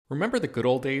Remember the good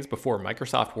old days before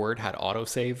Microsoft Word had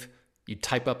autosave? You'd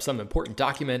type up some important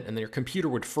document and then your computer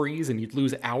would freeze and you'd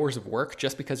lose hours of work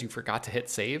just because you forgot to hit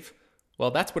save?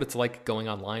 Well, that's what it's like going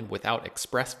online without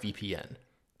ExpressVPN.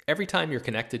 Every time you're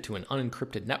connected to an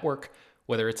unencrypted network,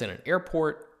 whether it's in an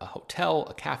airport, a hotel,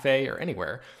 a cafe, or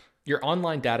anywhere, your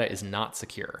online data is not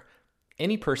secure.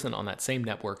 Any person on that same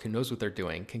network who knows what they're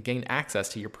doing can gain access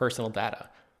to your personal data.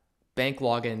 Bank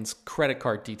logins, credit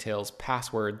card details,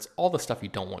 passwords, all the stuff you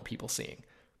don't want people seeing.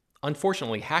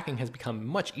 Unfortunately, hacking has become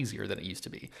much easier than it used to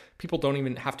be. People don't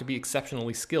even have to be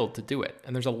exceptionally skilled to do it,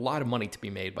 and there's a lot of money to be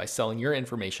made by selling your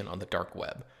information on the dark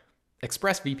web.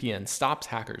 ExpressVPN stops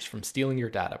hackers from stealing your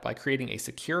data by creating a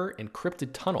secure, encrypted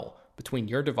tunnel between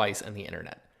your device and the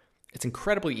internet. It's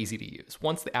incredibly easy to use.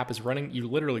 Once the app is running, you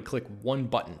literally click one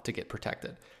button to get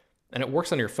protected. And it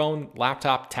works on your phone,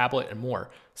 laptop, tablet, and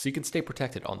more, so you can stay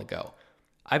protected on the go.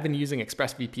 I've been using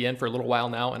ExpressVPN for a little while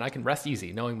now, and I can rest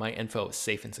easy knowing my info is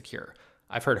safe and secure.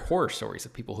 I've heard horror stories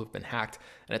of people who've been hacked,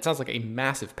 and it sounds like a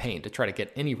massive pain to try to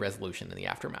get any resolution in the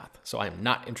aftermath, so I am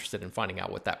not interested in finding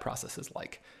out what that process is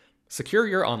like. Secure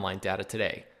your online data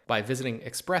today by visiting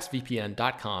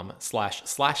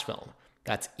expressvpn.com/film.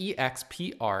 That's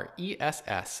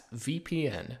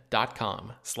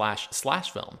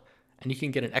expressvpn.com//film. And you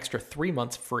can get an extra 3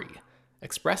 months free.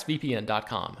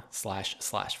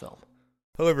 expressvpn.com//film.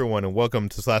 Hello, everyone, and welcome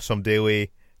to Slash Film Daily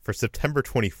for September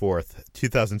 24th,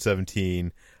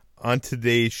 2017. On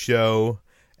today's show,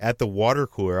 at the water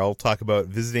cooler, I'll talk about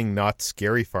visiting Knott's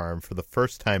Scary Farm for the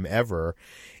first time ever.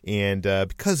 And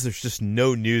because there's just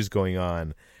no news going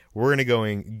on, we're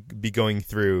going to be going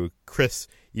through Chris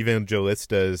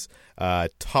Evangelista's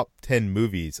top 10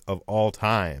 movies of all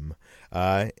time.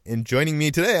 And joining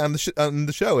me today on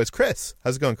the show is Chris.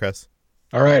 How's it going, Chris?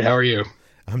 All right. How are you?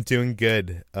 I'm doing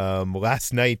good.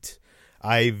 Last night,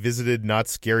 I visited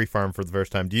Knott's Scary Farm for the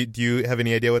first time. Do you have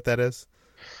any idea what that is?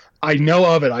 I know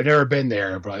of it. I've never been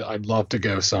there, but I'd love to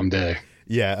go someday.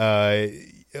 Yeah.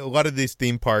 A lot of these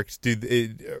theme parks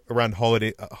around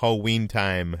Halloween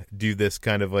time do this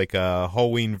kind of like a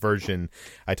Halloween version.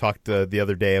 I talked the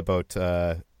other day about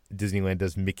Disneyland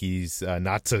does Mickey's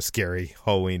Not So Scary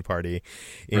Halloween Party.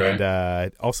 And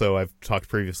right. Also, I've talked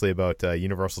previously about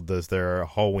Universal does their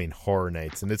Halloween Horror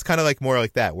Nights. And it's kind of like more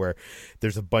like that, where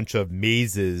there's a bunch of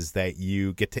mazes that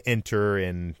you get to enter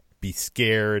and be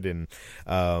scared. And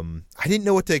I didn't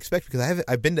know what to expect because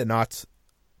I've been to Knott's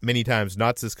many times.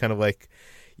 Knott's is kind of like,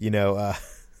 not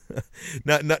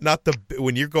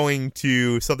when you're going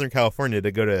to Southern California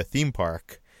to go to a theme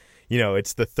park,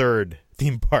 it's the third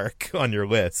theme park on your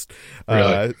list.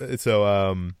 Really?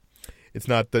 So it's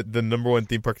not the number one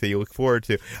theme park that you look forward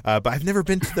to. But I've never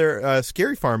been to their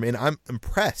Scary Farm, and I'm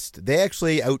impressed. They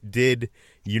actually outdid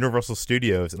Universal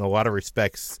Studios in a lot of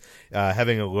respects,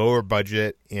 having a lower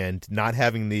budget and not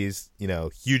having these,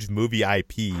 huge movie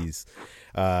IPs.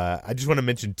 I just want to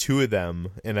mention two of them,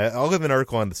 and I'll have an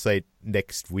article on the site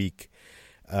next week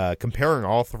comparing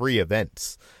all three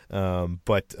events.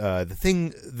 But the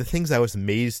things I was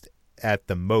amazed at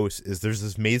the most is there's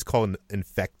this maze called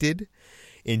Infected,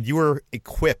 and you are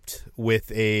equipped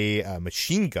with a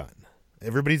machine gun.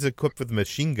 Everybody's equipped with a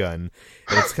machine gun,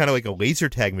 and it's kind of like a laser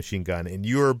tag machine gun, and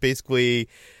you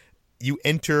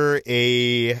enter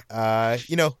a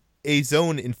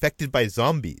zone infected by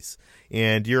zombies.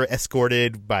 And you're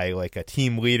escorted by like a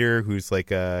team leader who's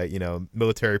like a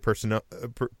military persona,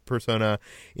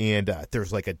 and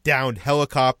there's like a downed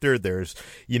helicopter. There's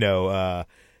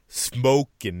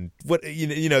smoke and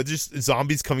just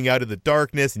zombies coming out of the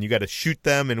darkness, and you got to shoot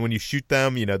them. And when you shoot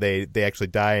them, they actually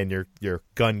die, and your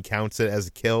gun counts it as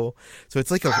a kill. So it's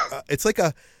like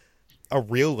a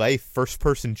real life first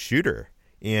person shooter.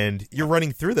 And you're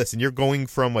running through this, and you're going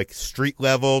from like street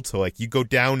level to like you go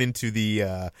down into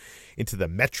the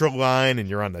metro line, and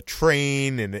you're on the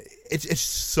train, and it's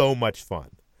so much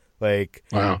fun. Like,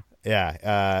 wow,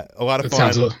 yeah, a lot of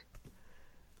fun.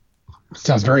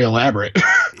 Sounds very elaborate.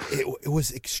 It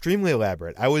was extremely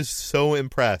elaborate. I was so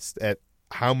impressed at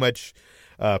how much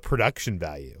production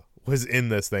value was in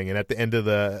this thing, and at the end of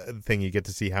the thing you get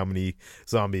to see how many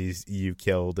zombies you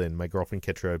killed, and my girlfriend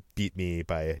Kitra beat me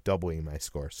by doubling my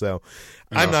score. So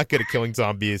I'm not good at killing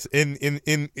zombies.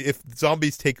 If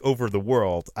zombies take over the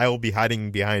world, I will be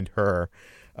hiding behind her.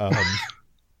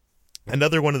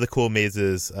 Another one of the cool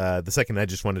mazes, the second I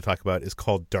just wanted to talk about, is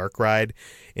called Dark Ride,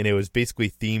 and it was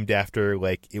basically themed after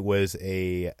like it was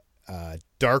a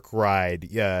dark ride,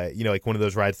 like one of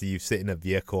those rides that you sit in a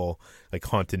vehicle, like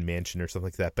Haunted Mansion or something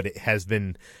like that. But it has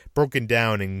been broken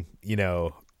down and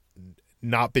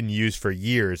not been used for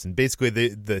years. And basically,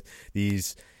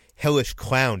 these hellish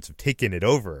clowns have taken it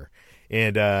over,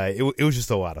 And it was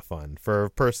just a lot of fun for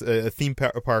a theme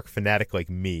park fanatic like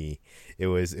me. It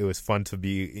was fun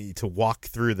to walk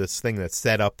through this thing that's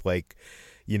set up like,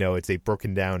 it's a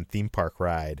broken down theme park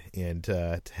ride, and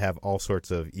to have all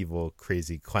sorts of evil,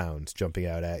 crazy clowns jumping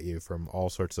out at you from all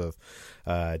sorts of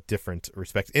different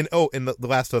respects. And the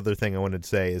last other thing I wanted to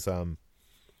say is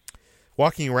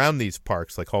walking around these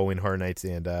parks like Halloween Horror Nights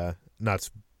and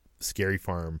Knott's Scary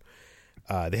Farm.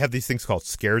 They have these things called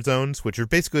scare zones, which are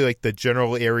basically like the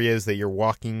general areas that you're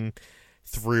walking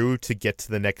through to get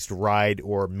to the next ride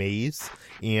or maze.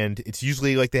 And it's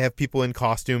usually like they have people in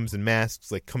costumes and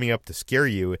masks like coming up to scare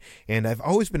you. And I've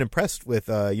always been impressed with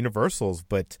Universal's,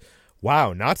 but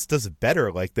wow, Knott's does it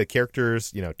better. Like the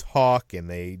characters, talk, and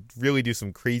they really do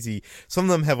some crazy. Some of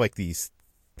them have like these.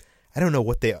 I don't know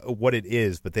what it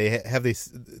is, but they have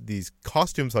these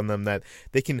costumes on them that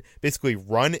they can basically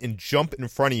run and jump in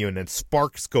front of you, and then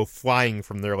sparks go flying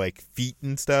from their like feet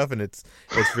and stuff, and it's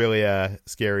really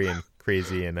scary and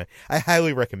crazy, and I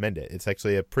highly recommend it. It's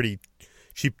actually a pretty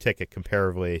cheap ticket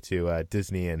comparatively to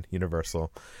Disney and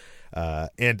Universal.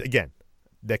 And again,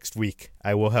 next week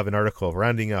I will have an article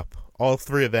rounding up all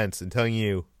 3 events and telling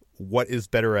you what is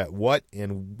better at what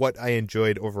and what I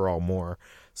enjoyed overall more.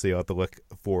 So you'll have to look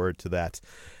forward to that.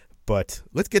 But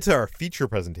let's get to our feature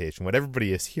presentation, what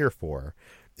everybody is here for.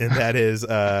 And that is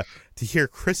to hear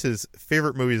Chris's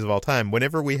favorite movies of all time.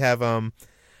 Whenever we have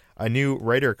a new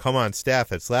writer come on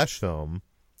staff at Slash Film,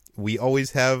 we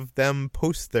always have them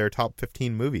post their top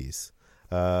 15 movies.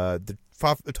 The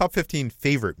top 15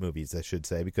 favorite movies, I should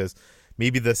say, because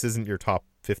maybe this isn't your top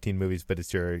 15 movies, but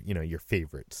it's your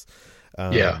favorites.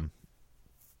 Yeah.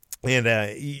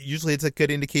 And usually it's a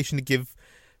good indication to give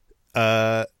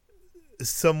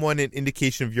someone an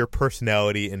indication of your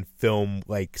personality and film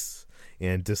likes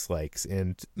and dislikes,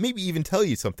 and maybe even tell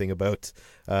you something about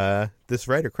this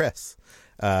writer, Chris.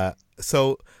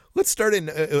 So let's start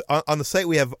on the site.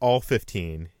 We have all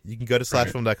 15. You can go to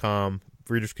slashfilm.com.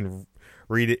 Readers can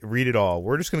read it all.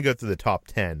 We're just going to go through the top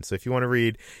 10. So if you want to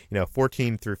read,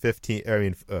 14 through 15,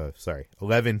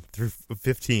 11 through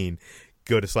 15,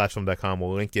 go to slashfilm.com.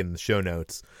 We'll link it in the show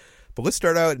notes. But let's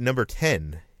start out at number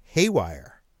 10.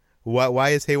 Haywire. Why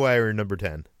is Haywire number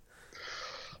 10?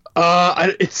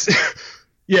 It's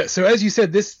yeah. So as you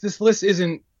said, this list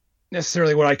isn't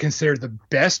necessarily what I consider the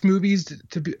best movies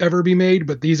ever be made,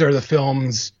 but these are the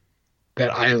films that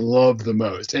I love the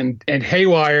most. And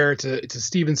Haywire, it's a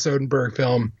Steven Soderbergh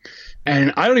film,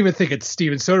 and I don't even think it's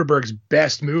Steven Soderbergh's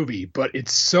best movie, but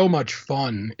it's so much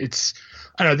fun. I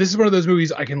don't know. This is one of those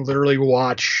movies I can literally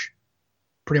watch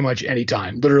pretty much any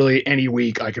time. Literally any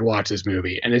week I could watch this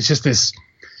movie. And it's just this,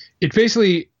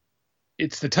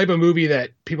 it's the type of movie that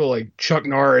people like Chuck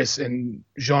Norris and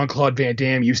Jean-Claude Van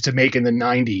Damme used to make in the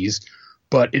 90s,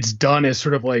 but it's done as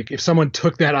sort of like if someone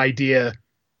took that idea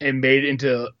and made it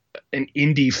into an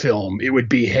indie film, it would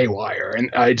be Haywire. And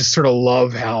I just sort of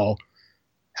love how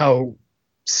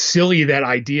silly that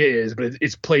idea is, but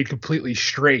it's played completely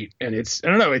straight. And it's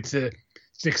an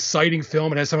exciting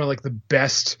film. It has some of like the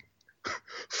best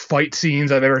fight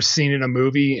scenes I've ever seen in a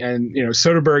movie. And,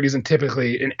 Soderbergh isn't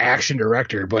typically an action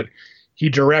director, but he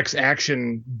directs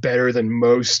action better than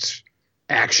most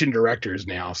action directors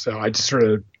now. So I just sort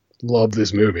of love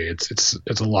this movie. It's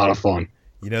a lot of fun.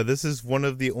 This is one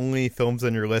of the only films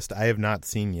on your list I have not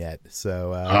seen yet.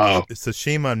 So it's a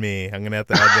shame on me. I'm going to have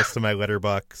to add this to my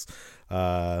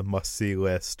Letterboxd must-see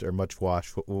list or much-watch,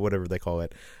 whatever they call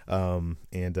it,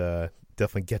 and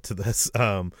definitely get to this.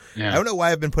 I don't know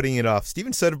why I've been putting it off.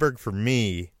 Steven Soderbergh, for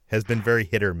me, has been very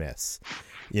hit or miss.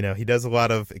 He does a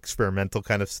lot of experimental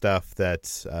kind of stuff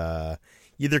that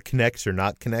either connects or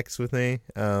not connects with me.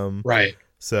 Right.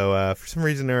 So for some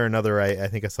reason or another, I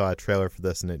think I saw a trailer for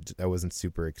this and I wasn't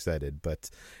super excited. But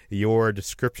your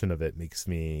description of it makes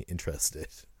me interested.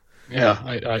 Yeah,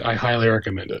 I highly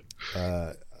recommend it.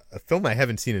 A film I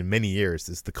haven't seen in many years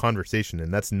is The Conversation,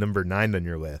 and that's number 9 on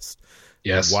your list.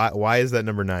 Yes. Why is that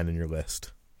number 9 on your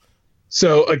list?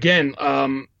 So again,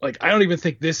 I don't even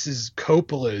think this is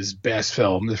Coppola's best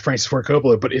film, the Francis Ford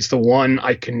Coppola, but it's the one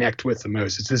I connect with the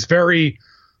most. It's this very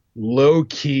low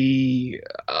key,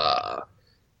 I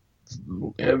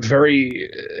don't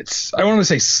want to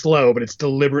say slow, but it's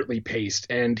deliberately paced.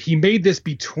 And he made this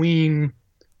between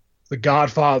The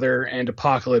Godfather and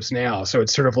Apocalypse Now. So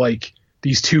it's sort of like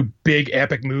these two big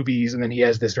epic movies, and then he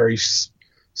has this very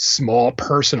small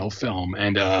personal film.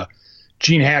 And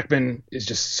Gene Hackman is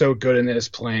just so good in this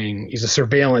he's a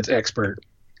surveillance expert,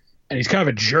 and he's kind of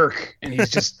a jerk, and he's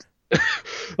just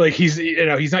like, he's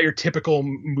not your typical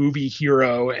movie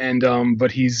hero. And,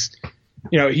 but he's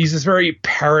this very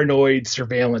paranoid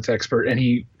surveillance expert, and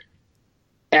he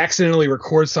accidentally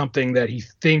records something that he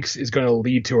thinks is going to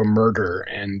lead to a murder,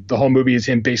 and the whole movie is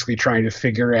him basically trying to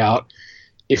figure out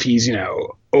if he's,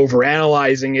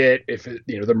 overanalyzing it, if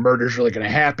the murder's really going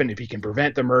to happen, if he can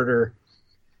prevent the murder.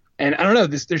 And I don't know,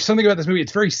 there's something about this movie.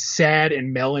 It's very sad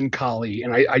and melancholy,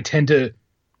 and I tend to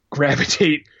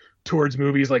gravitate towards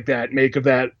movies like that. Make of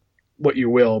that what you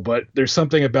will, but there's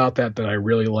something about that I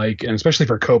really like, and especially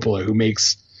for Coppola,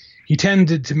 he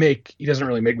doesn't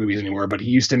really make movies anymore, but he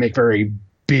used to make very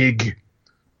big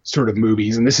sort of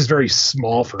movies, and this is very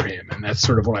small for him, and that's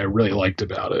sort of what I really liked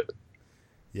about it.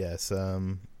 Yes.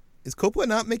 Is Coppola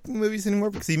not making movies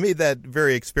anymore? Because he made that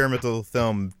very experimental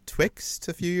film Twixt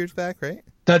a few years back, right?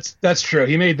 That's true.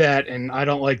 He made that, and I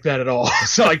don't like that at all.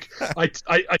 So I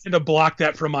tend to block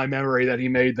that from my memory that he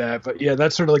made that. But yeah,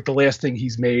 that's sort of like the last thing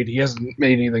he's made. He hasn't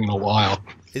made anything in a while.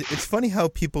 It's funny how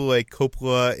people like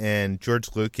Coppola and George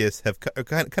Lucas have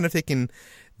kind of taken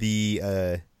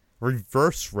the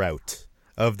reverse route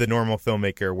of the normal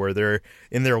filmmaker, where they're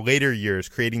in their later years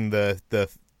creating the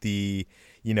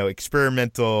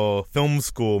experimental film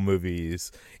school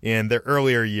movies, and their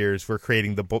earlier years were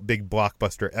creating the big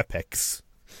blockbuster epics.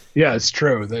 Yeah, it's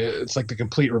true. It's like the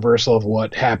complete reversal of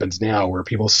what happens now, where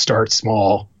people start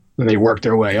small and they work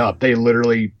their way up. They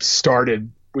literally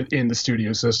started within the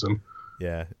studio system.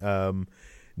 Yeah.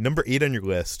 Number 8 on your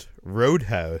list,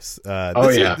 Roadhouse.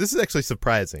 This is actually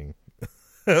surprising.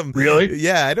 Really?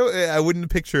 Yeah, I wouldn't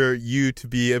picture you to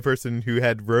be a person who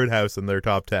had Roadhouse in their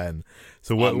top 10.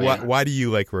 So why do you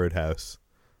like Roadhouse?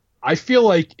 I feel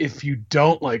like if you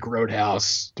don't like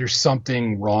Roadhouse, there's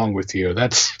something wrong with you.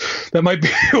 That might be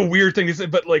a weird thing to say,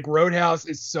 but like Roadhouse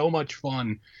is so much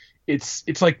fun.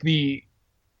 It's like the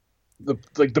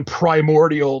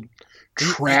primordial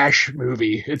trash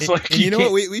movie. It's like you know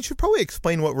what? We should probably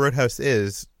explain what Roadhouse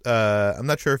is. I'm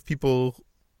not sure if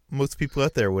most people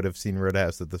out there would have seen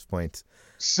Roadhouse at this point.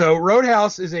 So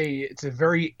Roadhouse it's a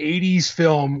very 80s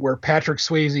film where Patrick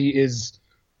Swayze is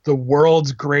the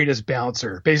world's greatest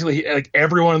bouncer. Basically, like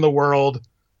everyone in the world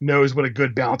knows what a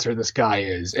good bouncer this guy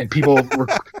is, and people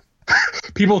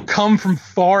come from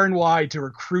far and wide to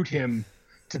recruit him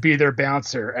to be their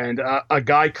bouncer. And a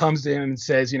guy comes in and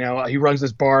says, he runs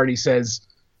this bar, and he says,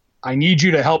 "I need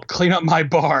you to help clean up my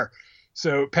bar."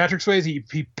 So Patrick Swayze,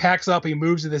 he packs up, he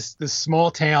moves to this small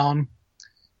town,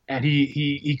 and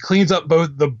he cleans up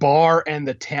both the bar and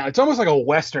the town. It's almost like a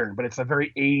Western, but it's a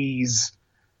very 80s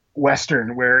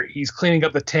Western where he's cleaning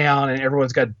up the town and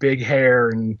everyone's got big hair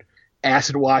and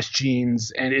acid wash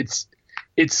jeans, and it's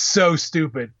so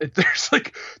stupid.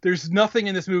 There's nothing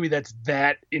in this movie that's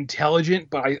that intelligent,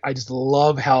 but I just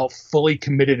love how fully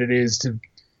committed it is to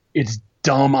its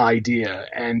dumb idea,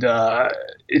 and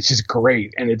it's just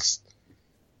great, and it's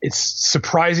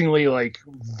surprisingly like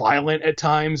violent at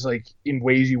times, like in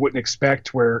ways you wouldn't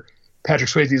expect, where Patrick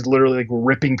Swayze is literally like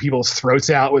ripping people's throats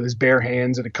out with his bare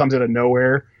hands, and it comes out of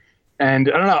nowhere.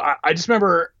 And I don't know, I just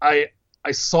remember I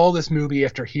saw this movie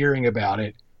after hearing about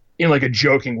it in like a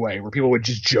joking way, where people would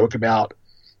just joke about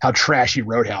how trashy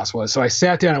Roadhouse was. So I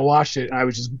sat down and watched it, and I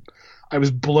was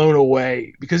blown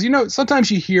away, because sometimes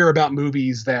you hear about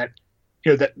movies that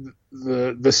that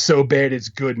the so bad it's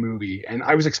good movie, and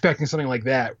I was expecting something like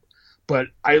that, but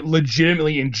I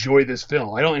legitimately enjoy this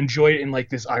film. I don't enjoy it in like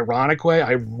this ironic way.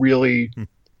 I really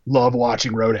love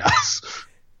watching Roadhouse.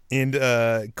 And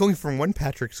going from one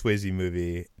Patrick Swayze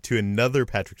movie to another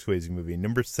Patrick Swayze movie,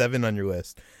 number 7 on your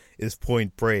list is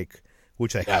Point Break,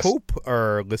 which I hope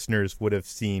our listeners would have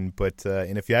seen. But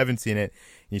and if you haven't seen it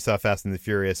and you saw Fast and the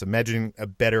Furious, imagine a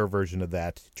better version of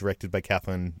that, directed by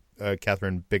Catherine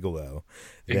Bigelow.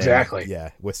 Exactly.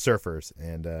 Yeah, with surfers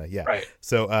and Right.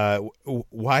 So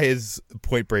why is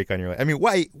Point Break on your list? I mean,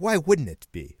 why wouldn't it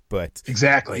be? But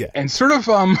exactly. Yeah. And sort of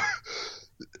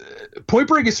Point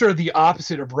Break is sort of the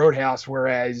opposite of Roadhouse,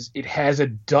 whereas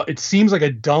it seems like a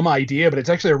dumb idea, but it's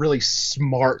actually a really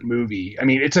smart movie. I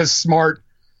mean, it's as smart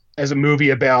as a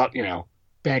movie about,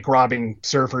 bank robbing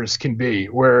surfers can be,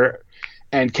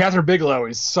 and Catherine Bigelow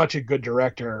is such a good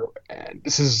director. And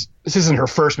this isn't her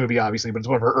first movie, obviously, but it's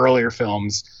one of her earlier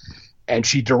films. And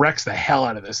she directs the hell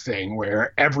out of this thing,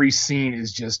 where every scene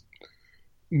is just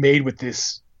made with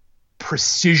this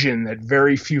precision that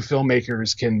very few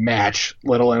filmmakers can match,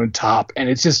 let alone top. And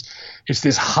it's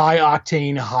this high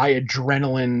octane, high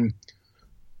adrenaline.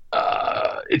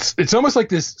 It's almost like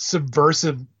this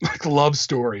subversive love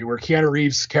story where Keanu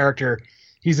Reeves' character,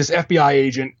 he's this FBI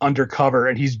agent undercover,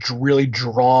 and he's really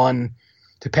drawn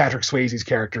to Patrick Swayze's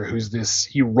character,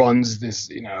 he runs this,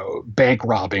 bank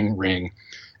robbing ring.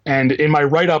 And in my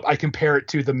write-up, I compare it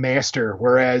to The Master,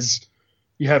 whereas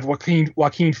you have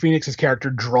Joaquin Phoenix's character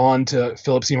drawn to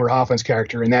Philip Seymour Hoffman's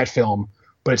character in that film,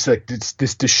 but it's like it's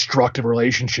this destructive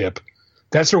relationship.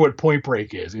 That's sort of what Point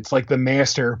Break is. It's like The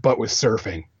Master, but with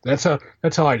surfing. That's how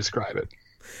I describe it.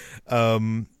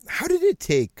 How did it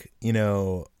take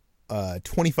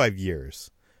 25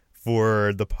 years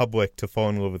for the public to fall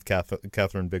in love with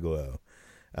Catherine Bigelow?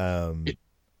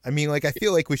 I mean, like, I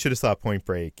feel like we should have saw Point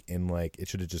Break and like it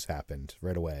should have just happened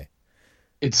right away.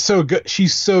 It's so good.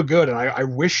 She's so good, and I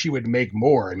wish she would make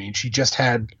more. I mean, she just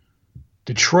had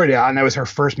Detroit out, and that was her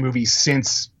first movie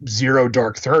since Zero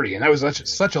Dark 30, and that was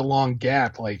such a long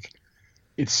gap. Like,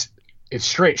 it's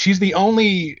straight. She's the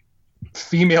only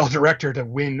female director to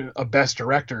win a Best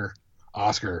Director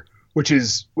Oscar, which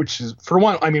is for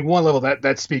one. I mean, one level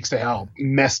that speaks to how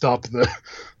messed up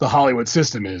the Hollywood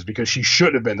system is, because she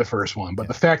should have been the first one, but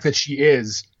the fact that she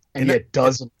is and yet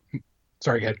doesn't.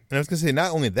 Sorry, go ahead. And I was going to say,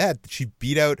 not only that, she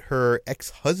beat out her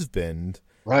ex-husband,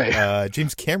 right?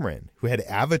 James Cameron, who had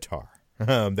Avatar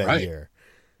that year.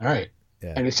 All right.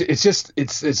 Yeah. And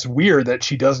it's weird that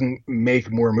she doesn't make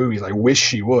more movies. I wish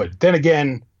she would. Then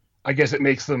again, I guess it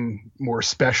makes them more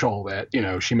special that,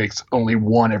 she makes only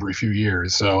one every few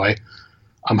years. So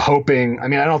I'm hoping, I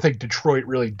mean, I don't think Detroit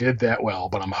really did that well,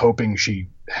 but I'm hoping she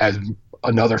has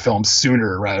another film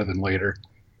sooner rather than later.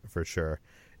 For sure.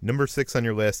 Number 6 on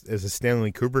your list is a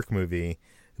Stanley Kubrick movie,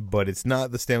 but it's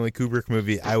not the Stanley Kubrick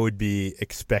movie I would be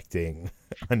expecting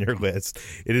on your list.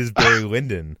 It is Barry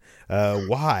Lyndon.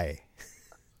 Why?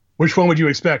 Which one would you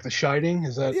expect? The Shining?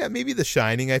 Is that? Yeah, maybe The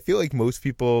Shining. I feel like most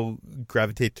people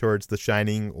gravitate towards The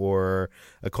Shining or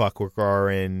A Clockwork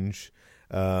Orange.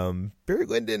 Barry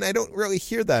Lyndon, I don't really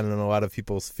hear that on a lot of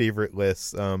people's favorite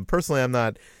lists. Personally, I'm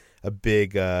not a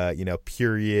big,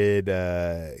 period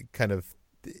kind of.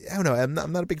 I don't know. I'm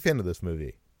not a big fan of this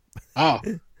movie. Oh,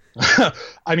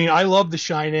 I mean, I love The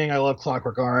Shining. I love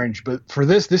Clockwork Orange, but for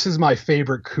this is my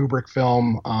favorite Kubrick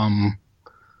film. I'm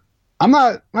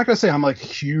not going to say I'm like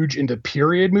huge into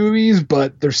period movies,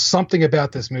 but there's something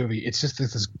about this movie. It's just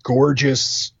this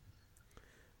gorgeous.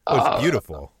 Oh, it's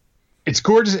beautiful. It's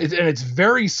gorgeous, and it's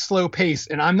very slow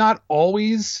paced. And I'm not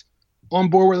always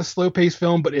on board with a slow paced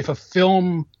film, but if a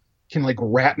film can like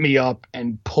wrap me up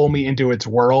and pull me into its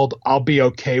world, I'll be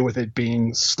okay with it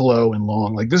being slow and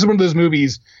long. Like, this is one of those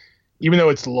movies, even though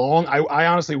it's long, I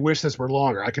honestly wish this were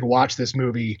longer. I could watch this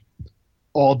movie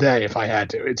all day if I had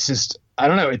to. It's just, I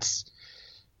don't know. It's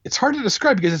hard to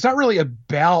describe because it's not really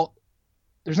about,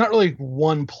 there's not really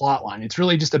one plot line. It's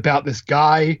really just about this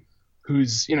guy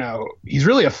who's, he's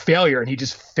really a failure, and he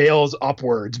just fails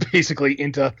upwards basically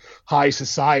into high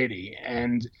society.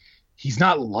 And he's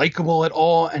not likable at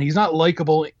all, and he's not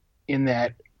likable in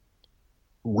that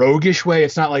roguish way.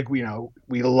 It's not like, we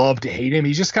love to hate him.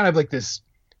 He's just kind of like this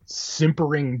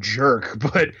simpering jerk.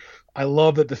 But I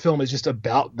love that the film is just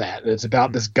about that. It's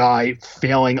about this guy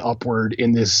failing upward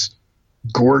in this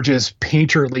gorgeous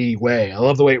painterly way. I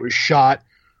love the way it was shot,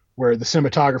 where the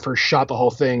cinematographer shot the whole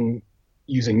thing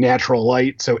using natural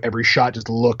light, so every shot just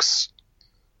looks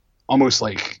almost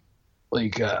like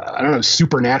I don't know,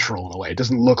 supernatural in a way. It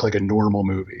doesn't look like a normal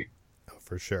movie. Oh,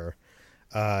 for sure.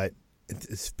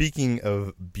 Speaking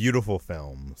of beautiful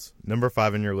films, number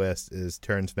 5 on your list is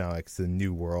Terrence Malick's The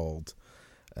New World.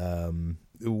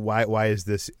 Why is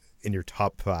this in your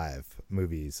top 5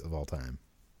 movies of all time?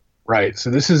 Right. So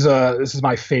this is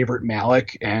my favorite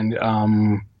Malick, and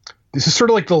this is sort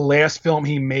of like the last film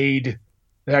he made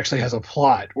that actually has a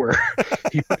plot, where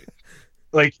he.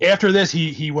 Like, after this,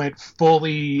 he went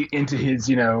fully into his,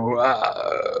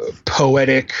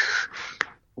 poetic,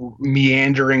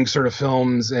 meandering sort of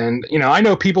films. And, I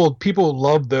know people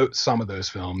love some of those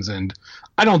films, and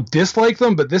I don't dislike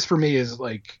them, but this for me is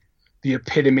like the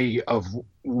epitome of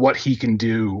what he can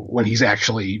do when he's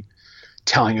actually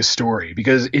telling a story,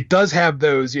 because it does have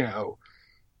those,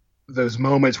 those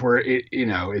moments where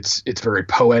it's very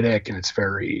poetic and it's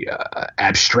very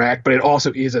abstract, but it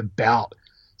also is about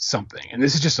something. And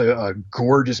this is just a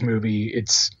gorgeous movie.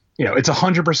 It's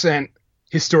 100%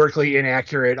 historically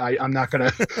inaccurate. I'm not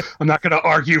gonna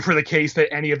argue for the case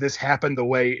that any of this happened the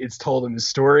way it's told in the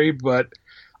story, but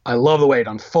I love the way it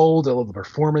unfolds. I love the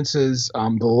performances.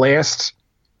 The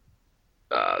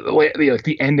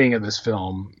ending of this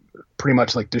film pretty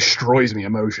much like destroys me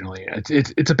emotionally.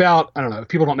 It's about, I don't know, if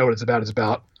people don't know what it's about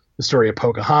the story of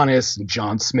Pocahontas and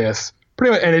John Smith.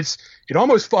 Pretty much, and it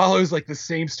almost follows like the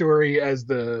same story as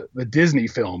the Disney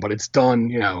film, but it's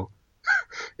done,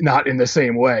 not in the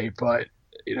same way. But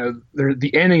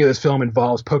the ending of this film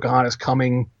involves Pocahontas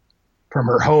coming from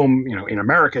her home, in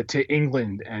America to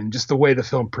England, and just the way the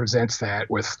film presents that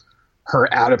with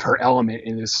her out of her element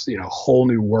in this, whole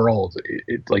new world,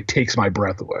 it like takes my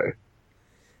breath away.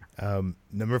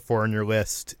 Number 4 on your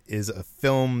list is a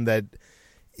film that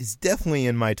is definitely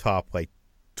in my top like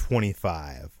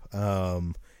 25.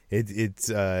 It's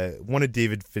one of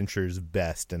David Fincher's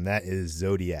best, and that is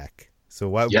Zodiac. So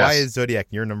why is Zodiac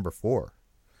your number 4?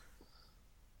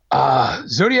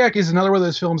 Zodiac is another one of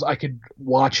those films I could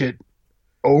watch it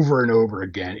over and over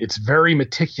again. It's very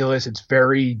meticulous. It's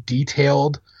very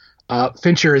detailed.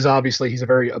 Fincher is obviously, he's a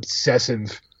very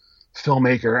obsessive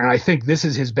filmmaker, and I think this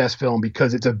is his best film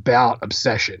because it's about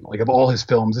obsession. Like, of all his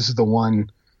films, this is the one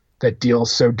that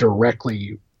deals so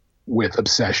directly with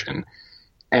obsession.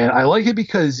 And I like it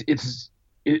because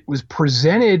it was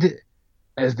presented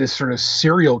as this sort of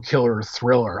serial killer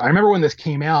thriller. I remember when this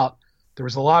came out, there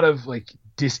was a lot of like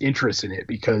disinterest in it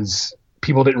because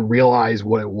people didn't realize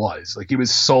what it was. Like, it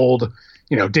was sold,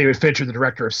 you know, David Fincher, the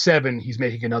director of Seven, he's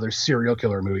making another serial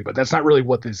killer movie, but that's not really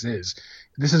what this is.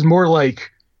 This is more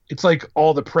like, it's like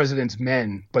All the President's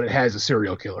Men, but it has a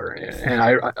serial killer in it. And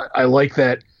I like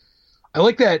that. I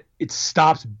like that it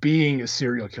stops being a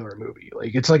serial killer movie.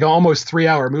 Like, it's like an almost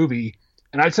 3-hour movie.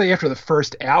 And I'd say after the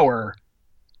first hour,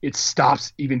 it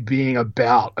stops even being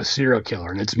about a serial killer.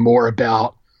 And it's more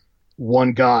about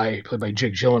one guy played by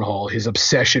Jake Gyllenhaal, his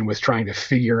obsession with trying to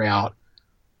figure out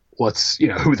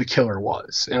who the killer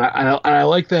was. And I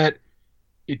like that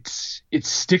it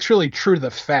sticks really true to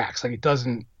the facts. Like, it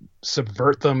doesn't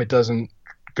subvert them. It doesn't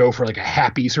go for like a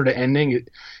happy sort of ending.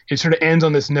 It sort of ends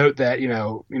on this note that, you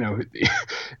know,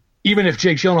 even if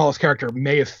Jake Gyllenhaal's character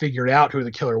may have figured out who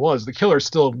the killer was, the killer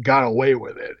still got away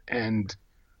with it. And,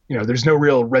 you know, there's no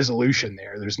real resolution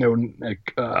there. There's no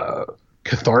like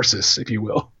catharsis, if you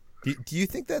will. Do you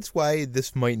think that's why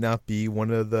this might not be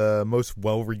one of the most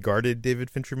well-regarded David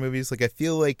Fincher movies? Like, I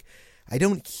feel like I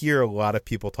don't hear a lot of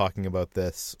people talking about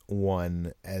this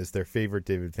one as their favorite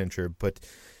David Fincher, but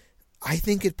I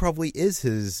think it probably is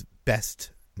his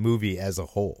best movie as a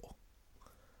whole.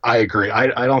 I agree.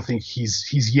 I don't think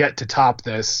he's yet to top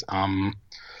this. And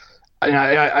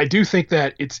I do think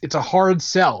that it's a hard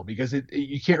sell because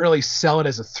you can't really sell it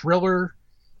as a thriller.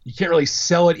 You can't really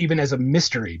sell it even as a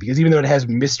mystery because even though it has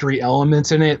mystery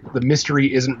elements in it, the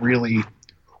mystery isn't really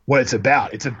what it's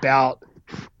about. It's about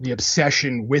the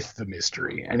obsession with the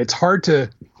mystery. And it's hard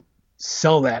to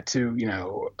sell that to, you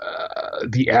know,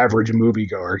 the average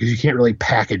moviegoer because you can't really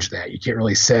package that. You can't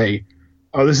really say,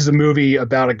 oh, this is a movie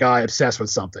about a guy obsessed with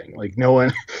something. Like, no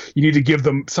one, you need to give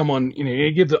them someone, you know, you need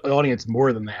to give the audience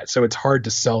more than that. So it's hard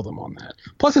to sell them on that.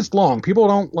 Plus it's long. People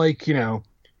don't like, you know,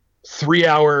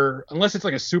 3-hour, unless it's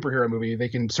like a superhero movie, they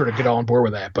can sort of get on board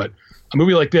with that. But a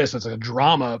movie like this, it's like a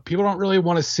drama. People don't really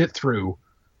want to sit through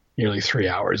nearly 3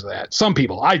 hours of that. Some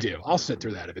people, I do. I'll sit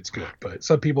through that if it's good, but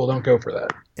some people don't go for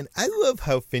that. And I love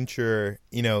how Fincher,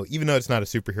 you know, even though it's not a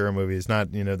superhero movie, it's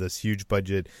not, you know, this huge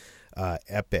budget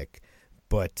epic,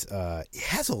 but it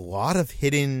has a lot of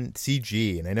hidden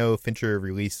CG. And I know Fincher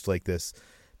released like this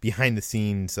behind the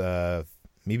scenes,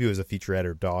 maybe it was a featurette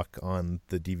or doc on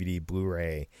the DVD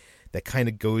Blu-ray that kind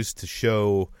of goes to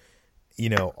show, you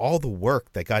know, all the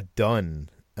work that got done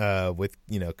with,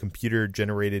 you know, computer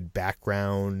generated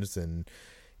backgrounds and,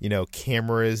 you know,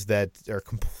 cameras that are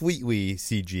completely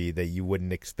CG that you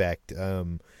wouldn't expect.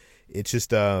 It's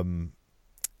just a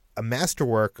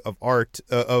masterwork of art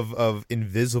of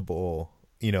invisible,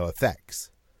 you know,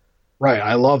 effects. Right.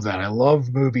 I love that. I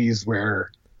love movies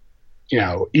where, you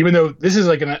know, even though this is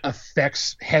like an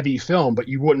effects heavy film, but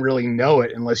you wouldn't really know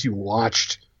it unless you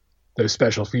watched those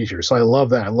special features. So I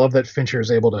love that. I love that Fincher is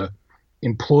able to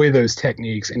employ those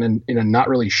techniques in a not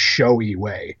really showy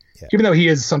way. Yeah. Even though he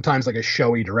is sometimes like a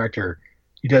showy director,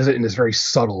 he does it in this very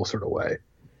subtle sort of way.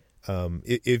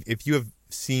 If you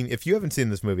haven't seen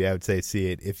this movie, I would say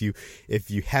see it. If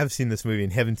you have seen this movie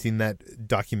and haven't seen that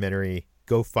documentary,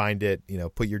 go find it. You know,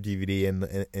 put your DVD in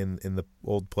the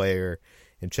old player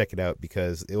and check it out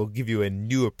because it will give you a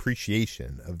new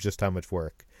appreciation of just how much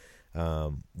work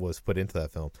was put into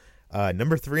that film.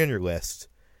 Number 3 on your list,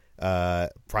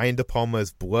 Brian De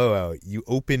Palma's Blowout. You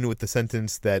open with the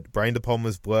sentence that Brian De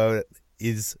Palma's Blowout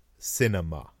is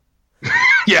cinema.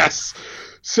 Yes.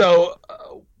 So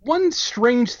one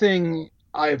strange thing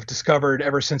I've discovered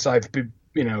ever since I've been,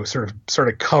 you know, sort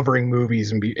of covering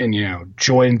movies and you know,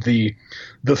 joined the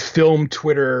film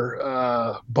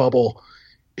Twitter bubble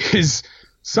is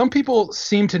some people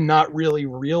seem to not really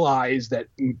realize that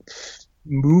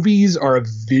movies are a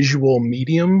visual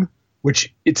medium,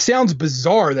 which it sounds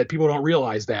bizarre that people don't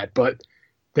realize that, but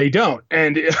they don't.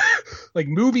 And like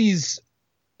movies,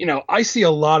 you know, I see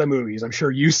a lot of movies. I'm sure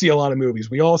you see a lot of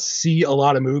movies. We all see a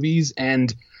lot of movies,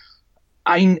 and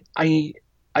I've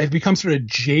become sort of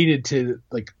jaded to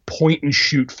like point and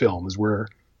shoot films where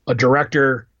a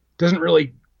director doesn't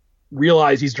really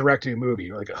realize he's directing a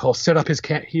movie. Like he'll set up his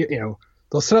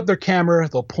they'll set up their camera,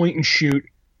 they'll point and shoot,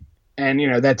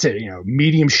 and that's it.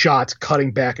 Medium shots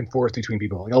cutting back and forth between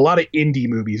people. Like a lot of indie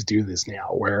movies do this now,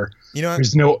 where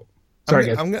there's no.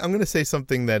 Sorry, I'm going to say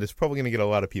something that is probably going to get a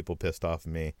lot of people pissed off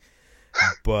of me,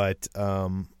 but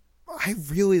I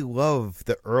really love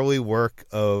the early work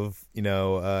of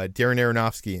Darren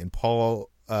Aronofsky and Paul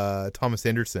Thomas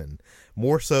Anderson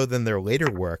more so than their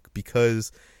later work,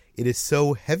 because it is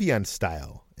so heavy on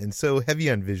style and so heavy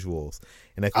on visuals,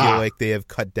 and I feel like they have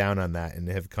cut down on that and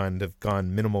have kind of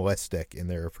gone minimalistic in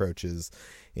their approaches,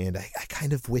 and I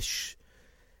kind of wish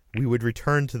we would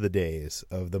return to the days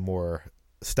of the more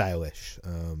stylish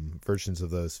versions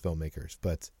of those filmmakers.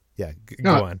 But yeah,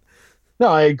 go on. No,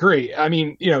 I agree. I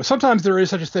mean, sometimes there is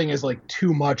such a thing as like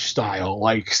too much style,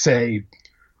 like say,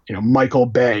 Michael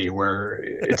Bay, where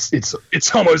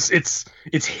it's almost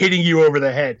it's hitting you over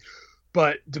the head.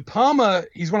 But De Palma,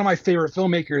 he's one of my favorite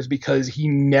filmmakers because he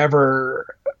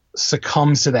never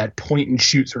succumbs to that point and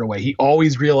shoot sort of way. He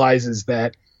always realizes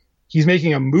that he's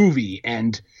making a movie,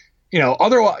 and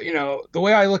otherwise, the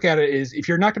way I look at it is, if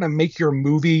you're not going to make your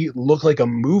movie look like a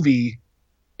movie,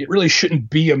 it really shouldn't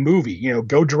be a movie.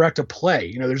 Go direct a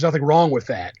play. There's nothing wrong with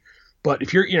that. But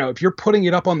if you're putting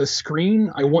it up on the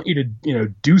screen, I want you to,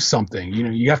 do something.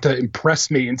 You have to impress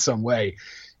me in some way.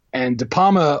 And De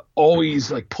Palma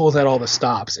always pulls out all the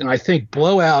stops. And I think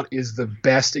Blowout is the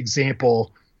best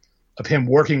example of him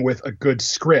working with a good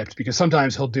script, because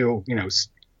sometimes he'll do,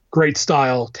 great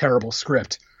style, terrible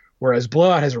script. Whereas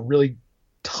Blowout has a really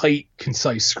tight,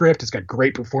 concise script. It's got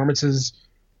great performances.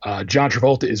 John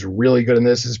Travolta is really good in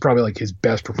this. This is probably his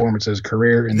best performance of his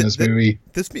career in this movie.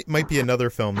 This might be another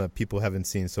film that people haven't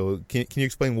seen. So can you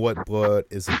explain what Blowout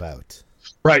is about?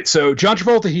 Right. So John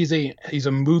Travolta, he's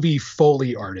a movie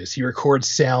Foley artist. He records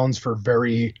sounds for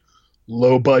very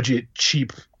low budget,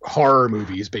 cheap horror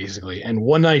movies, basically. And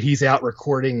one night he's out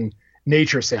recording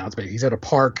nature sounds. He's at a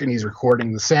park and he's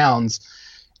recording the sounds,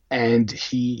 and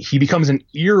he becomes an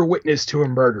ear witness to a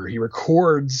murder. He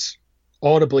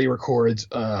audibly records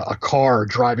a car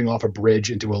driving off a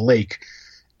bridge into a lake,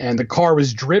 and the car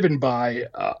was driven by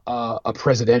a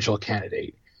presidential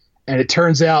candidate. And it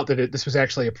turns out that this was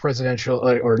actually a presidential,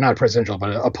 or not presidential,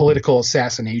 but a political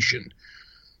assassination.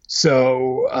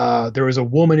 So there was a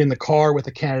woman in the car with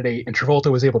the candidate, and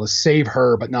Travolta was able to save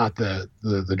her, but not the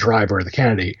driver or the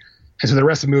candidate. And so the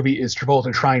rest of the movie is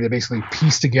Travolta trying to basically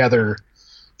piece together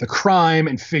the crime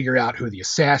and figure out who the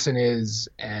assassin is.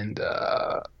 And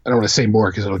I don't want to say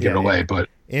more because it'll give it away. But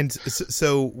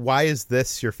so why is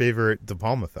this your favorite De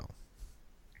Palma film?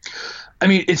 I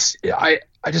mean, I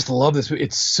just love this movie.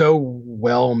 It's so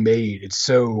well made. It's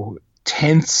so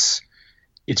tense.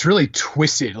 It's really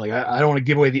twisted. I don't want to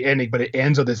give away the ending, but it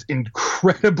ends on this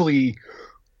incredibly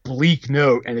bleak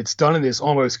note, and it's done in this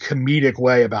almost comedic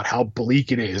way about how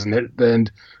bleak it is.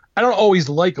 And I don't always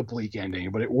like a bleak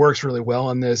ending, but it works really well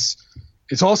on this.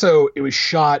 It was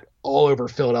shot all over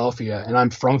Philadelphia, and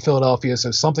I'm from Philadelphia, so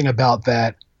something about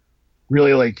that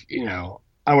really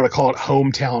I want to call it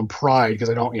hometown pride, because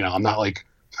I'm not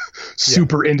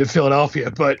super into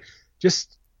Philadelphia, but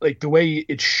just the way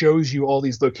it shows you all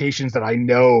these locations that I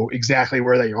know exactly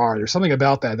where they are. There's something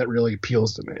about that really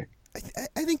appeals to me.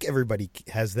 I think everybody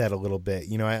has that a little bit.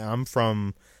 I'm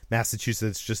from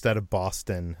Massachusetts, just out of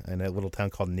Boston, in a little town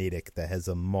called Natick that has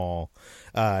a mall.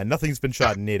 Nothing's been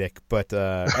shot in Natick, but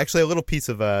actually a little piece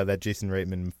of that Jason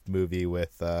Reitman movie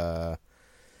with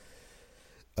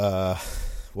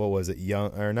what was it?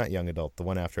 Not Young Adult, the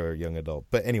one after Young Adult.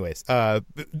 But anyways,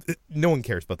 no one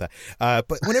cares about that.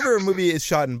 But whenever a movie is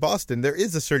shot in Boston, there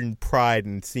is a certain pride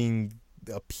in seeing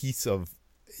a piece of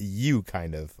you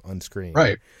kind of on screen.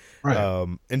 Right.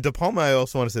 And De Palma, I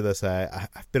also want to say this.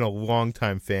 I've been a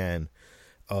long-time fan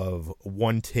of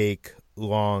one-take,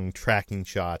 long tracking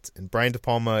shots. And Brian De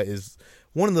Palma is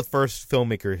one of the first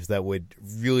filmmakers that would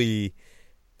really...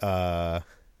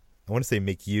 I want to say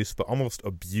make use, but almost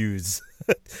abuse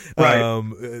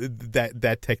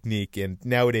that technique. And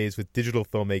nowadays with digital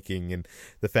filmmaking and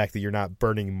the fact that you're not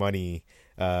burning money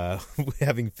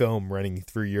having film running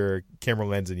through your camera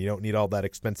lens, and you don't need all that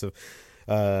expensive,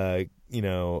 as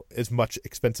much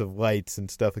expensive lights and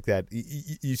stuff like that.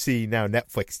 You see now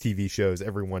Netflix TV shows,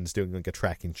 everyone's doing a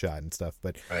tracking shot and stuff.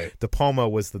 But De Palma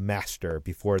was the master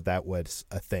before that was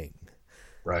a thing.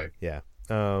 Right. Yeah.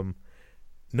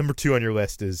 Number 2 on your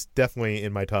list is definitely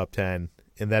in my top 10,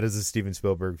 and that is a Steven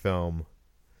Spielberg film.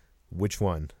 Which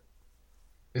one?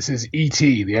 This is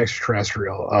E.T., the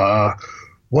extraterrestrial.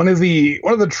 One of the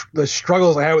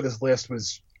struggles I had with this list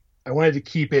was I wanted to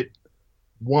keep it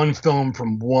one film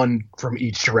from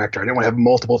each director. I didn't want to have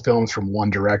multiple films from one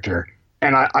director,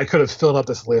 and I could have filled up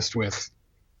this list with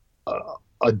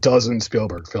a dozen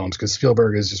Spielberg films because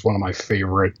Spielberg is just one of my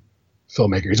favorite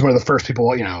filmmakers. He's one of the first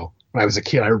people, you know, when I was a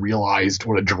kid, I realized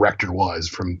what a director was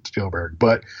from Spielberg.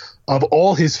 But of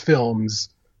all his films,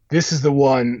 this is the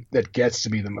one that gets to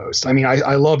me the most. I mean,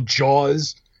 I love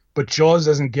Jaws, but Jaws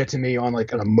doesn't get to me on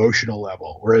like an emotional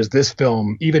level. Whereas this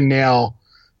film, even now,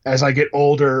 as I get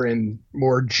older and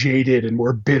more jaded and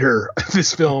more bitter,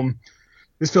 this film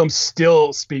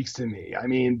still speaks to me. I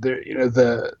mean,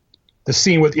 the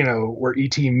scene with, you know, where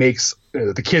E.T. makes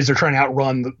the kids are trying to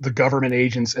outrun the government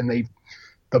agents, and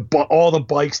all the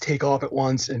bikes take off at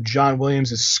once, and John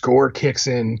Williams' score kicks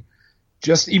in.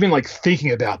 Just even like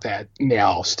thinking about that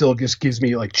now still just gives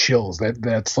me like chills.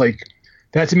 That's like,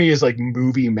 that to me is like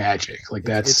movie magic. Like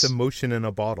it's emotion in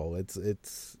a bottle.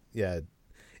 It's yeah.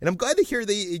 And I'm glad to hear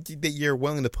that you're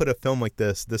willing to put a film like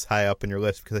this high up in your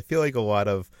list, because I feel like a lot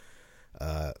of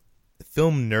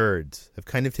film nerds have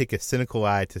kind of taken a cynical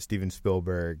eye to Steven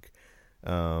Spielberg.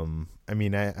 I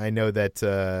mean, I know that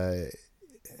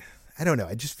I don't know.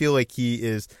 I just feel like he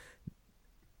is.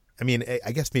 I mean,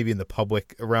 I guess maybe in the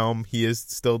public realm, he is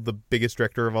still the biggest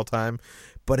director of all time.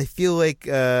 But I feel like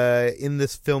in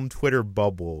this film Twitter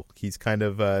bubble, he's kind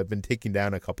of been taken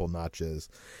down a couple notches.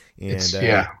 And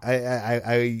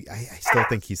I still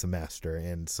think he's a master.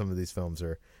 And some of these films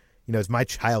are, you know, it's my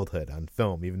childhood on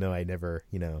film, even though I never,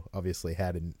 you know, obviously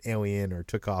had an alien or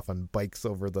took off on bikes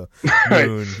over the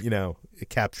moon. You know, it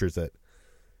captures it.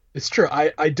 It's true.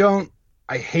 I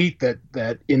hate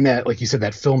that in that, like you said,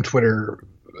 that film Twitter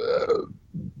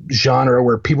genre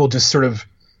where people just sort of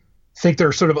think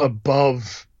they're sort of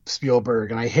above Spielberg.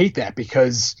 And I hate that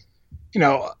because, you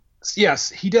know, yes,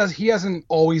 he hasn't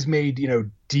always made, you know,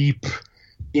 deep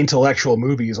intellectual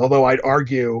movies. Although I'd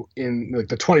argue in like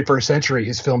the 21st century,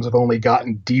 his films have only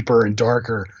gotten deeper and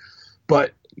darker,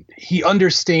 but he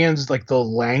understands like the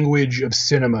language of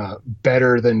cinema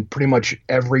better than pretty much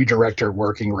every director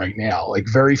working right now. Like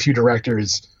very few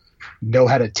directors know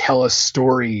how to tell a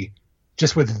story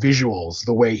just with visuals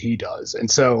the way he does. And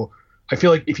so I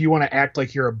feel like if you want to act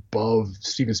like you're above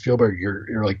Steven Spielberg,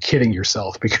 you're like kidding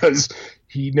yourself, because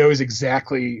he knows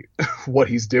exactly what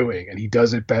he's doing and he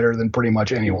does it better than pretty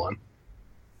much anyone.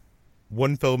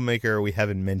 One filmmaker we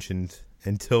haven't mentioned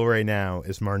until right now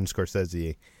is Martin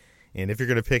Scorsese. And if you're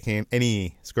going to pick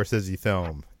any Scorsese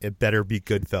film, it better be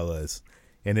Goodfellas.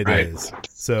 And it is.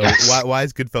 So why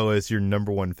is Goodfellas your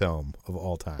number one film of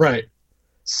all time? Right.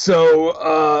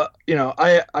 So, you know,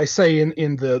 I say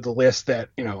in the list that,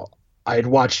 you know, I'd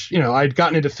watched, you know, I'd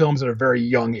gotten into films at a very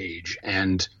young age,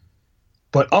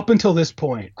 but up until this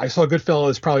point, I saw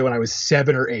Goodfellas probably when I was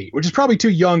 7 or 8, which is probably too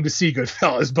young to see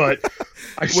Goodfellas, but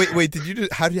wait,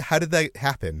 how did that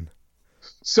happen?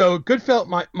 So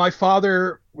Goodfellas, my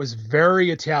father was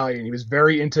very Italian. He was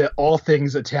very into all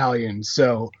things Italian.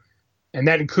 So, and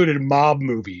that included mob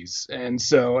movies. And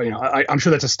so, you know, I'm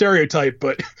sure that's a stereotype,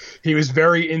 but he was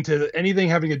very into anything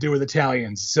having to do with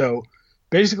Italians. So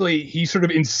basically he sort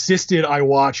of insisted I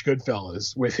watch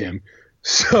Goodfellas with him.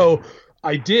 So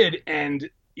I did. And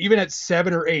even at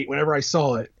 7 or 8, whenever I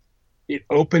saw it, it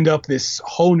opened up this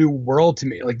whole new world to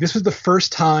me. Like this was the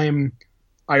first time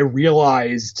I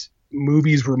realized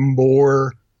movies were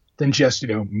more than just, you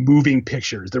know, moving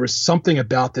pictures. There was something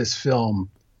about this film,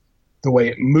 the way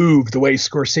it moved, the way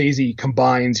Scorsese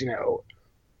combines, you know,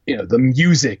 the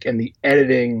music and the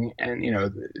editing, and, you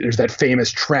know, there's that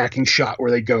famous tracking shot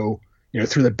where they go, you know,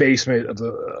 through the basement of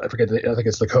I think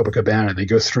it's the Copacabana. They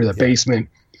go through the basement,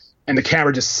 and the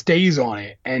camera just stays on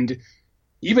it. And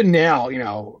even now, you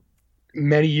know,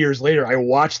 many years later, I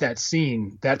watch that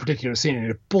particular scene,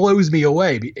 and it blows me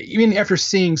away. Even after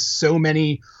seeing so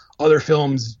many other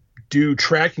films do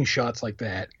tracking shots like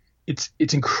that,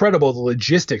 it's incredible, the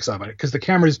logistics of it, because the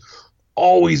camera's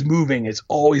always moving, it's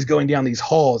always going down these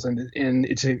halls, and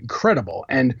it's incredible,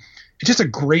 and it's just a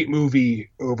great movie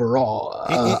overall.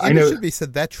 I know it should be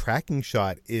said that tracking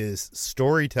shot is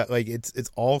storytelling. Like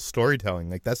it's all storytelling.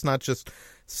 Like that's not just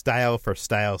style for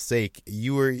style's sake.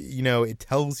 It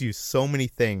tells you so many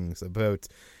things about,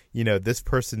 you know, this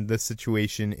person, this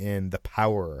situation, and the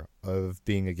power of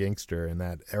being a gangster in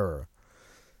that era.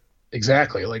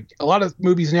 Exactly. Like a lot of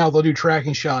movies now, they'll do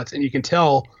tracking shots, and you can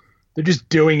tell they're just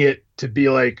doing it to be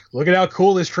like, look at how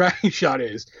cool this tracking shot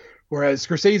is. Whereas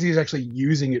Scorsese is actually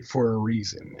using it for a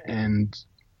reason. And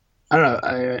I don't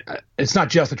know, it's not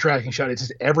just the tracking shot. It's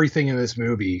just everything in this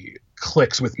movie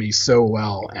clicks with me so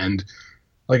well. And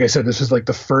like I said, this was like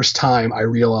the first time I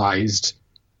realized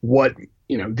what,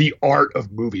 you know, the art of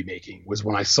movie making was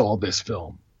when I saw this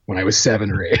film when I was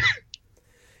 7 or 8.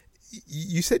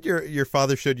 You said your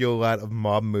father showed you a lot of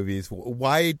mob movies.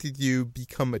 Why did you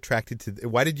become attracted to?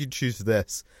 Why did you choose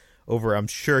this over, I'm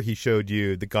sure he showed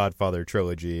you the Godfather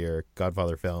trilogy or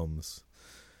Godfather films.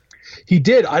 He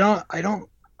did. I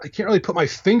can't really put my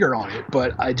finger on it,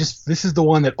 but this is the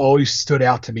one that always stood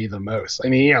out to me the most. I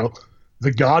mean, you know,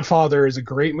 The Godfather is a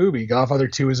great movie. Godfather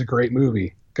 2 is a great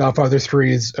movie. Godfather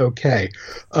 3 is okay.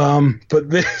 But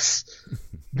this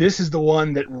is the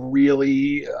one that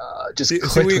really just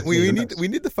clicked with me. We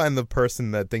need to find the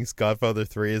person that thinks Godfather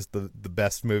 3 is the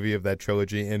best movie of that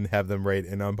trilogy and have them write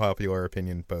an unpopular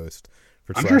opinion post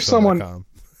for I'm sure someone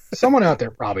out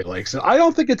there probably likes it. I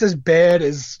don't think it's as bad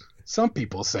as some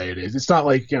people say it is. It's not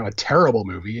like, you know, a terrible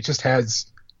movie. It's not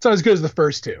as good as the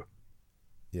first two.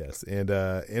 Yes, and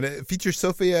it features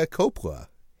Sofia Coppola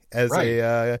as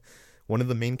one of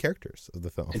the main characters of the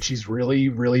film. And she's really,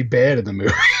 really bad in the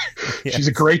movie. Yes. She's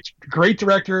a great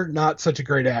director, not such a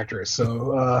great actress.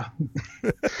 So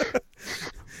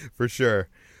for sure.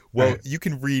 Well, you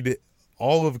can read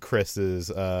all of Chris's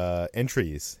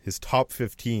entries, his top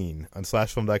 15 on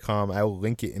slashfilm.com. I will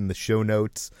link it in the show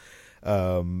notes.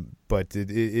 But it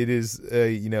is,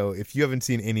 you know, if you haven't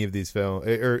seen any of these films,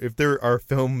 or if there are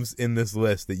films in this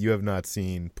list that you have not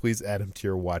seen, please add them to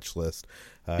your watch list.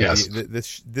 Yes.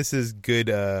 This is good.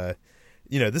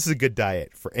 You know, this is a good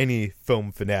diet for any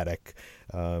film fanatic,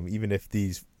 even if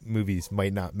these movies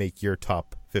might not make your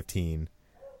top 15.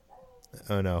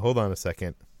 Oh no, hold on a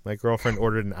second. My girlfriend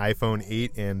ordered an iPhone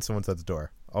 8 and someone's at the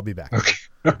door. I'll be back.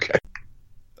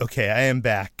 Okay, I am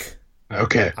back.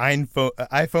 Okay.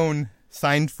 iPhone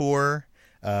signed for,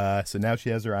 so now she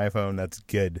has her iPhone. That's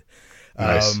good.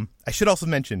 Nice. I should also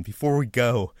mention before we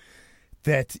go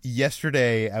that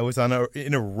yesterday I was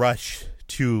in a rush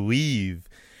to leave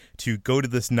to go to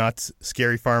this Knott's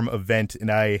Scary Farm event, and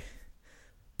I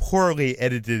poorly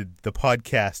edited the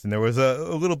podcast, and there was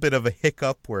a little bit of a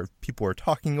hiccup where people were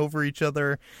talking over each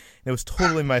other. It was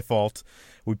totally my fault.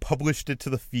 We published it to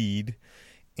the feed,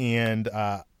 and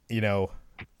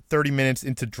 30 minutes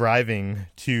into driving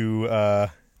to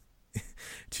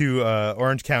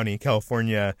Orange County,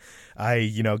 California,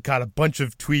 I got a bunch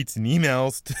of tweets and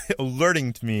emails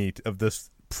alerting to me of this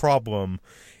problem,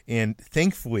 and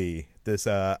thankfully this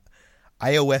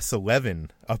iOS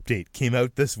 11 update came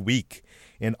out this week,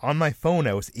 and on my phone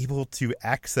I was able to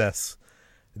access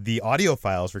the audio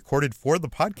files recorded for the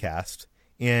podcast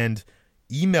and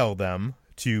email them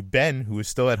to Ben, who is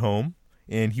still at home,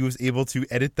 and he was able to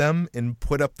edit them and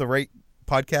put up the right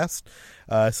podcast.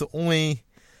 So only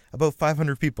about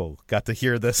 500 people got to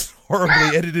hear this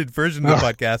horribly edited version of the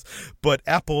podcast, but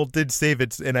Apple did save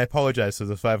it, and I apologize to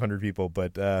the 500 people,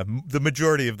 but the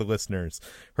majority of the listeners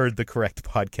heard the correct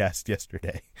podcast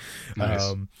yesterday.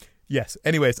 Nice. Yes.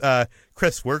 Anyways,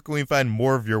 Chris, where can we find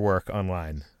more of your work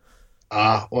online?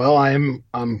 Well, I'm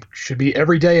should be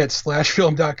every day at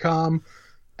slashfilm.com,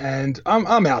 and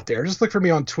I'm out there. Just look for me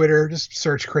on Twitter. Just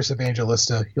search Chris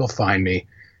Evangelista. You'll find me.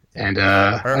 And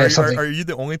are you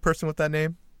the only person with that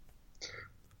name?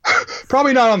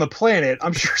 Probably not on the planet.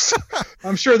 I'm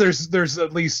sure there's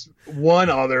at least one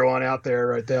other one out there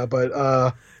right there. But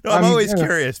no, I'm always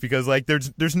curious because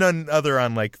there's none other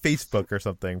on like Facebook or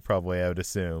something. Probably, I would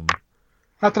assume.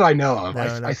 Not that I know of.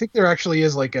 No. I think there actually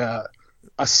is like a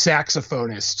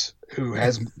saxophonist who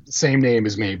has the same name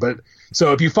as me. But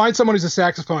so if you find someone who's a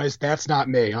saxophonist, that's not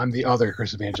me. I'm the other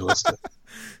Chris Evangelista.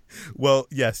 Well,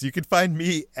 yes, you can find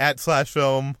me at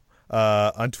 /film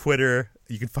on Twitter.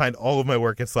 You can find all of my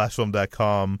work at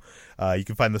slashfilm.com. You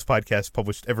can find this podcast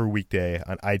published every weekday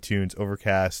on iTunes,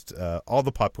 Overcast, all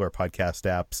the popular podcast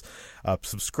apps.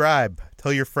 Subscribe,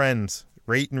 tell your friends,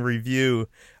 rate and review,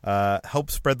 help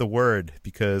spread the word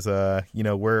because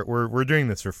we're doing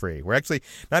this for free. We're actually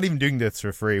not even doing this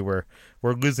for free. We're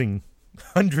losing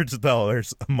hundreds of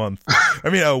dollars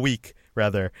a week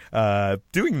rather,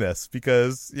 doing this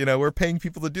because we're paying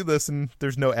people to do this and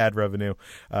there's no ad revenue.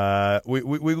 We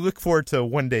look forward to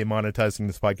one day monetizing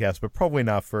this podcast, but probably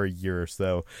not for a year or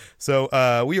so.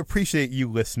 So we appreciate you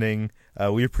listening.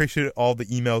 We appreciate all the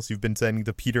emails you've been sending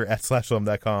to Peter at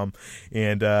slashfilm.com,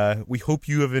 and we hope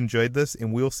you have enjoyed this,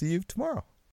 and we'll see you tomorrow.